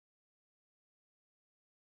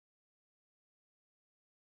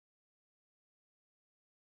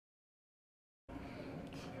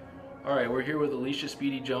All right, we're here with Alicia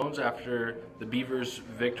Speedy Jones after the Beavers'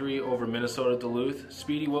 victory over Minnesota Duluth.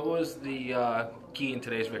 Speedy, what was the key in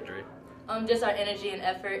today's victory? Just our energy and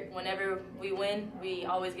effort. Whenever we win, we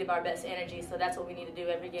always give our best energy, so that's what we need to do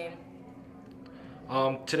every game.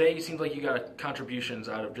 Today, it seemed like you got contributions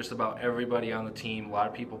out of just about everybody on the team. A lot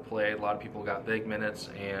of people played, a lot of people got big minutes,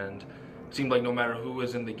 and it seemed like no matter who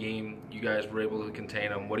was in the game, you guys were able to contain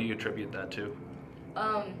them. What do you attribute that to?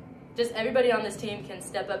 Just everybody on this team can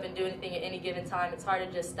step up and do anything at any given time. It's hard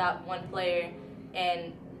to just stop one player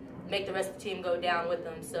and make the rest of the team go down with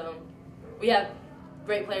them. So we have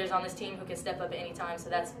great players on this team who can step up at any time, so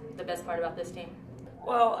that's the best part about this team.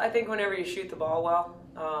 Well, I think whenever you shoot the ball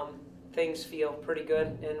well, things feel pretty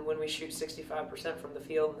good, and when we shoot 65% from the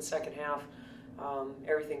field in the second half,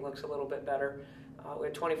 everything looks a little bit better. We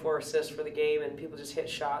had 24 assists for the game, and people just hit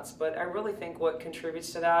shots, but I really think what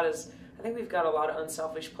contributes to that is I think we've got a lot of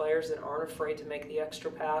unselfish players that aren't afraid to make the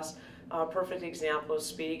extra pass. Perfect example is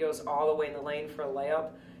Speedy goes all the way in the lane for a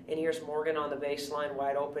layup, and here's Morgan on the baseline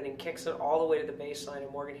wide open and kicks it all the way to the baseline,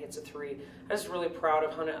 and Morgan hits a three. I'm just really proud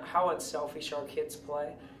of how unselfish our kids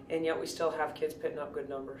play, and yet we still have kids putting up good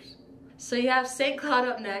numbers. So you have St. Cloud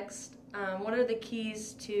up next. What are the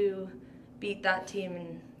keys to beat that team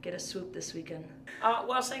and get a swoop this weekend?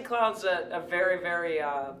 Well, St. Cloud's a very, very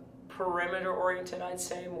perimeter-oriented, I'd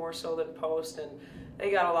say, more so than post, and they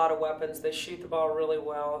got a lot of weapons. They shoot the ball really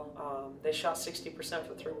well. They shot 60%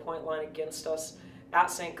 from the three-point line against us at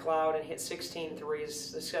St. Cloud and hit 16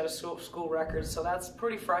 threes. It's got a school record, so that's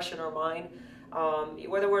pretty fresh in our mind.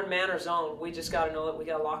 Whether we're in man or zone, we just got to know that we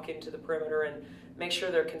got to lock into the perimeter and make sure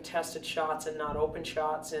they're contested shots and not open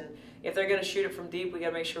shots. And if they're going to shoot it from deep, we got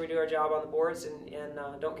to make sure we do our job on the boards and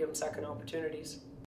don't give them second opportunities.